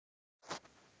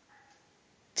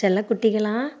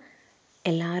செல்லக்குட்டிகளா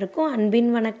எல்லாருக்கும் அன்பின்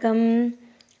வணக்கம்.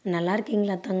 நல்லா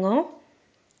இருக்கீங்களா தங்கம்?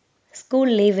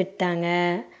 ஸ்கூல் லீவ் விட்டாங்க,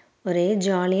 ஒரே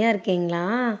ஜாலியாக இருக்கீங்களா?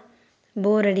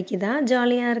 போர் அடிக்குதா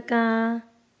ஜாலியாக இருக்கா?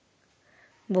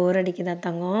 போர் அடிக்குதா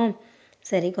தங்கம்?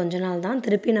 சரி, கொஞ்ச நாள் தான்,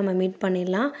 திருப்பி நம்ம மீட்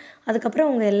பண்ணிடலாம்.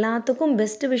 அதுக்கப்புறம் உங்கள் எல்லாத்துக்கும்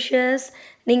பெஸ்ட் விஷஸ்.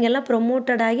 நீங்கள்லாம்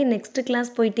ப்ரொமோட்டட் ஆகி நெக்ஸ்ட்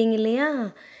கிளாஸ் போயிட்டீங்க இல்லையா?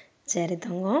 சரி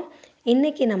தங்கம்,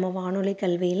 இன்றைக்கி நம்ம வானொலி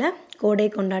கல்வியில் கோடை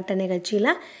கொண்டாட்ட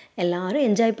நிகழ்ச்சியில் எல்லாரும்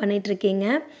என்ஜாய் பண்ணிகிட்ருக்கீங்க.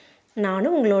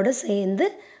 நானும் உங்களோட சேர்ந்து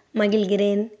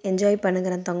மகிழ்கிறேன், என்ஜாய்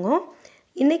பண்ணுகிறேன் தங்கம்.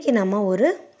 இன்றைக்கி நம்ம ஒரு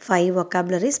 5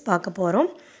 vocabularies பார்க்க போகிறோம்.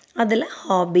 அதில்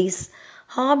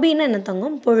ஹாபின்னு என்ன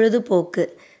தங்கம்? பொழுதுபோக்கு.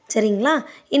 சரிங்களா?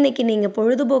 இன்றைக்கி நீங்கள்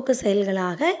பொழுதுபோக்கு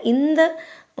செயல்களாக இந்த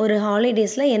ஒரு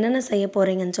ஹாலிடேஸில் என்னென்ன செய்ய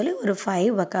போகிறீங்கன்னு சொல்லி ஒரு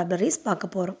 5 vocabularies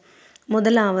பார்க்க போகிறோம்.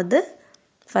 முதலாவது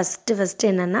ஃபஸ்ட்டு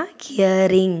என்னென்னா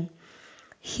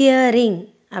ஹியரிங்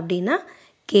அப்படின்னா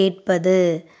கேட்பது.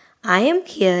 ஐ எம்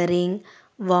ஹியரிங்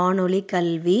வானொலி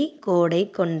கல்வி கோடை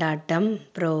கொண்டாட்டம்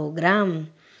ப்ரோக்ராம்.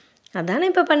 அதானே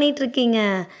இப்போ பண்ணிகிட்ருக்கீங்க.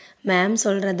 மேம்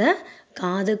சொல்கிறத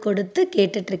காது கொடுத்து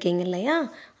கேட்டுட்ருக்கீங்க இல்லையா?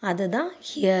 அதுதான்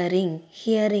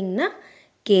ஹியரிங்னா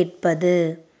கேட்பது.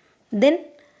 தென்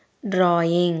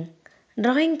ட்ராயிங்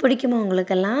பிடிக்குமா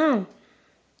உங்களுக்கெல்லாம்?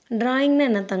 ட்ராயிங்னா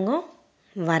என்ன தங்கம்?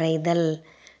 வரைதல்.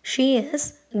 She is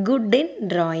good in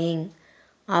drawing.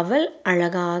 அவள்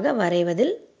அழகாக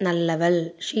வரைவதில் நல்லவள்.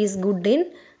 She is good in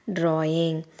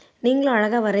drawing. நீங்களும்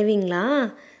அழகாக வரைவீங்களா?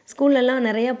 ஸ்கூல்லலாம்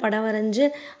நிறைய படம் வரைஞ்சி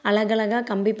அழகழகாக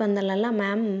கம்பி பந்தலெல்லாம்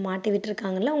மேம் மாட்டி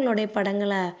விட்டுருக்காங்கல்ல. உங்களுடைய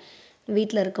படங்களை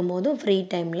வீட்டில் இருக்கும்போதும் ஃப்ரீ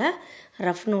டைமில்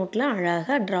ரஃப் நோட்டில்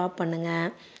அழகாக ட்ரா பண்ணுங்கள்.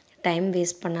 டைம்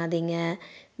வேஸ்ட் பண்ணாதீங்க,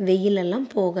 வெயிலெல்லாம்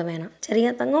போக வேணாம்.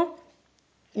 சரியா தங்கம்?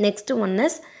 Next one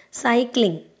is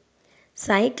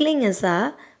cycling is a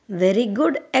very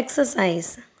good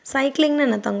exercise. சைக்கிளிங்னு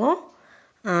என்ன தங்கம்?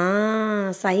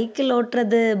 சைக்கிள்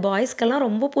ஓட்டுறது பாய்ஸ்க்கெல்லாம்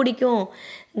ரொம்ப பிடிக்கும்.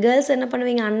 கேர்ள்ஸ் என்ன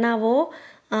பண்ணுவீங்க? அண்ணாவோ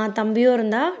தம்பியோ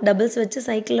இருந்தால் டபுள்ஸ் வச்சு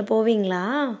சைக்கிளில் போவீங்களா?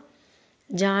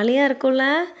 ஜாலியாக இருக்கும்ல.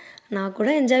 நான் கூட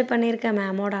என்ஜாய் பண்ணியிருக்கேன்.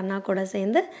 மேமோட அண்ணா கூட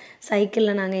சேர்ந்து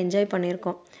சைக்கிளில் நாங்கள் என்ஜாய்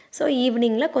பண்ணியிருக்கோம். ஸோ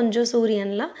ஈவினிங்கில் கொஞ்சம்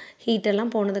சூரியன்லாம்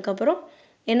ஹீட்டெல்லாம் போனதுக்கப்புறம்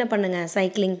என்ன பண்ணுங்கள்?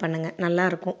 சைக்கிளிங் பண்ணுங்கள்.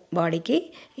 நல்லாயிருக்கும் பாடிக்கு.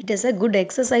 It is a good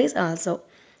exercise also.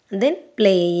 தென்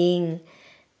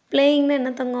பிளேயிங்னா என்ன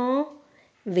தங்கம்?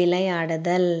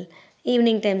 விளையாடுதல்.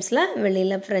 ஈவினிங் டைம்ஸில்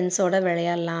வெளியில் ஃப்ரெண்ட்ஸோடு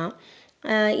விளையாடலாம்.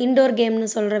 இன்டோர் கேம்னு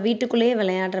சொல்கிற வீட்டுக்குள்ளேயே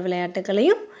விளையாடுற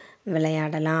விளையாட்டுகளையும்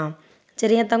விளையாடலாம்.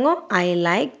 சரியா தங்கம்? I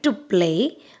like to play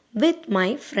with my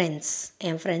friends.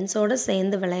 என் ஃப்ரெண்ட்ஸோடு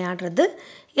சேர்ந்து விளையாடுறது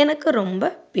எனக்கு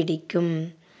ரொம்ப பிடிக்கும்.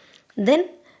 தென்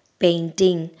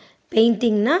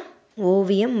பெயிண்டிங்னா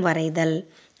ஓவியம் வரைதல்.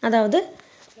 அதாவது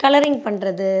கலரிங்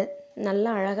பண்ணுறது,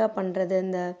 நல்லா அழகாக பண்ணுறது.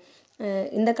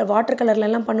 இந்த வாட்டர்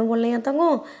கலர்லலாம் பண்ணுவோம் இல்லையா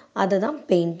தங்கம்? அதுதான்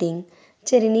பெயிண்டிங்.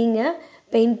 சரி, நீங்கள்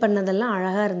பெயிண்ட் பண்ணதெல்லாம்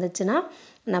அழகாக இருந்துச்சுன்னா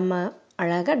நம்ம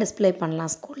அழகாக டிஸ்ப்ளே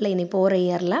பண்ணலாம் ஸ்கூலில். இனி போகிற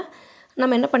இயரில்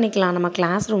நம்ம என்ன பண்ணிக்கலாம்? நம்ம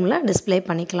கிளாஸ் ரூமில் டிஸ்ப்ளே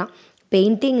பண்ணிக்கலாம்.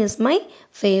 Painting is my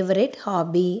favourite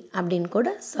hobby அப்படின்னு கூட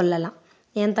சொல்லலாம்.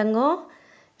 ஏன் தங்கம்?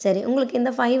 சரி, உங்களுக்கு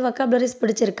இந்த 5 vocabularies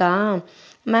பிடிச்சிருக்கா?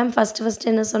 மேம்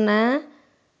ஃபஸ்ட்டு என்ன சொன்னேன்?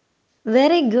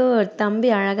 வெரி குட்,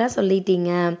 தம்பி அழகாக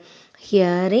சொல்லிட்டீங்க.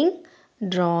 Hearing,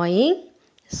 drawing,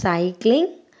 cycling,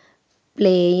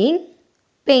 playing,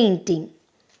 painting.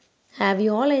 Have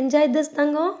you all enjoyed this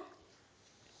தங்கம்?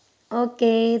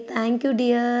 Okay, thank you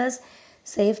dears.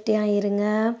 சேஃப்டியாக இருங்க.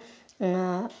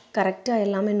 கரெக்டாக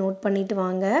எல்லாமே நோட் பண்ணிவிட்டு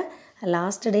வாங்க.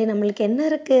 லாஸ்ட் டே நம்மளுக்கு என்ன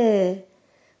இருக்குது?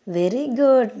 Very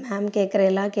good. மேம் கேட்குற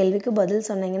எல்லா கேள்விக்கும் பதில்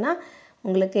சொன்னீங்கன்னா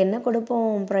உங்களுக்கு என்ன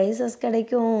கொடுப்போம்? ப்ரைஸஸ்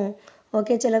கிடைக்கும்.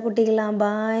 ஓகே செல்லக்குட்டிகளா,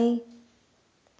 பாய்.